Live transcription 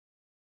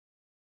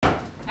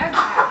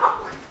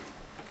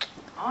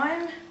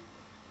I'm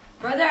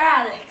Brother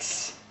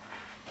Alex.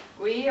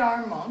 We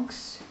are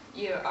monks.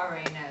 You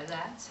already know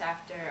that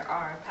after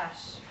our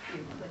past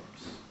few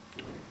clips.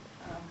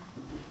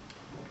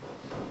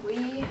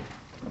 We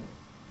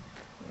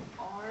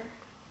are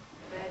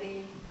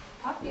very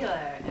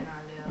popular in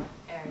our little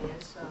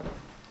areas of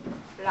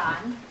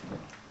land.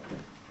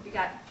 We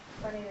got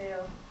funny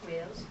little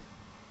wheels.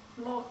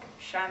 Look,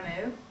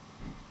 Shamu,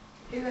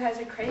 who has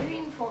a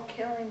craving for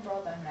killing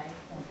Brother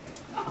Nathan.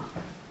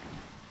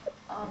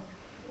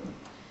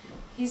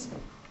 He's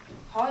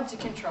hard to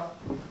control.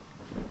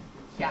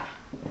 Yeah,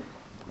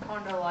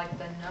 kinda like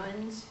the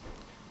nuns.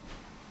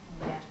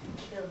 We have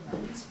to kill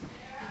nuns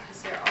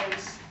because they're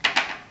always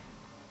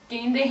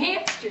getting the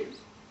hamsters.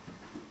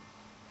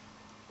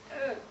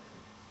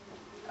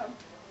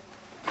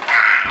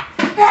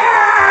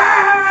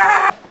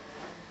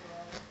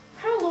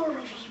 Hello,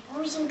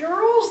 boys and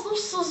girls.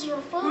 This is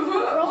your favorite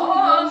brother.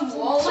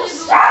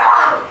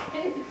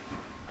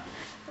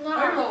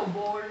 Hello,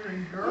 boys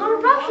and girls.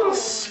 Now back in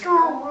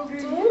school,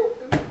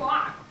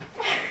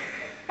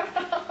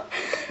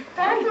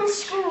 back in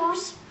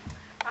schools,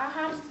 I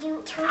had to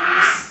do turn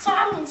the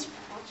science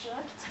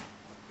project.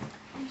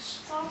 I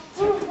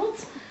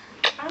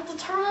had to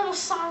turn in a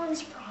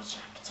science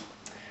project,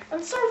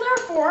 and so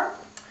therefore,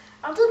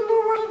 I didn't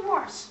know what it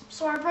was.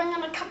 So I bring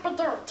in a cup of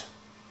dirt.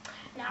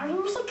 Now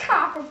here's a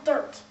cup of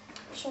dirt.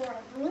 So I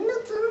bring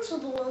it into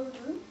the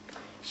lady.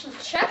 She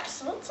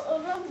checks it,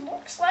 and it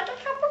looks like a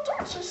cup of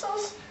dirt. She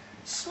says,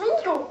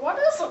 "Smeagol, what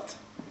is it?"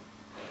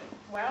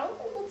 "Well,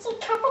 it's a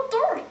cup of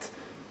dirt."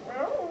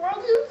 "Well, what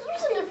are you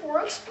using it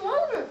for?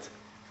 Explain it."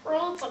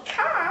 "Well, it's a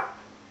cup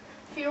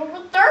filled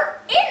with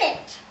dirt in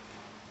it."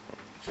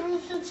 So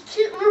you just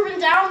keep moving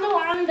down the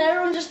line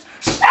there and just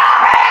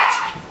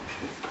stop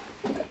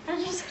it!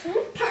 And just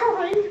keep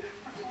going.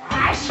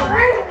 "I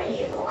surrender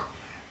you."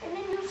 And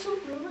then you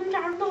keep moving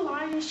down the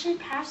line as she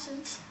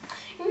passes.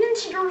 And then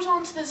she goes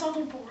on to this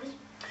other boy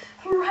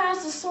who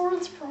has the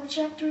science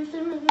project with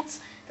him, and it's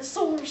the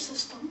solar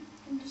system.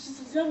 And this is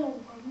the yellow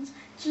ones.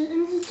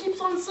 And he keeps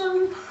on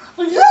saying,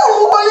 "The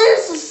yellow one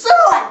is the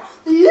sun!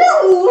 The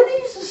yellow one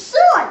is the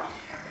sun!"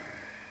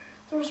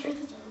 Those were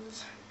the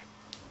days.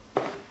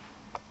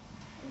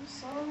 And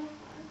so,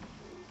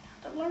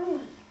 I got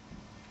lonely.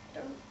 I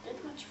don't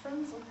get much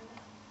friends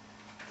anymore.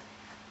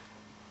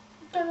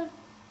 But it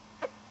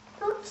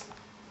hurts.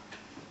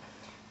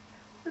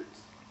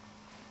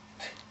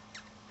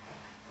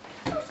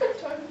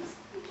 Sometimes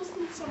you just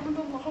need someone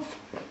to love.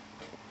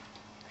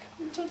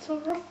 And to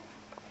love.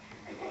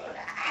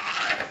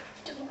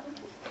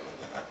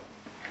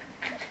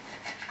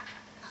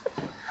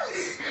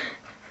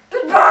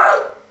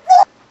 Goodbye!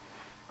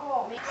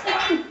 Oh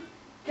man.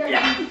 Gotta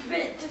be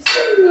fit to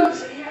see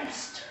those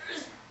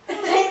hamsters. The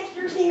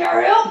hamsters need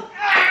our help.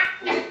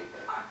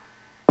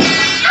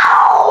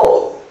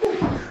 Ow!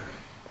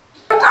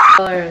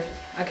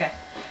 Okay.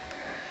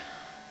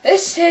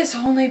 This has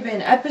only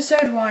been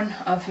episode 1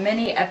 of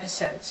many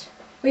episodes.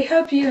 We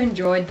hope you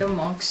enjoyed the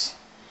monks.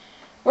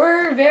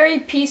 We're very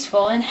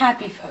peaceful and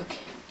happy folk.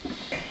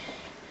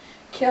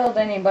 Killed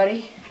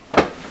anybody?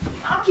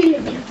 I'll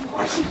kill you,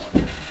 boy.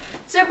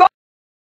 So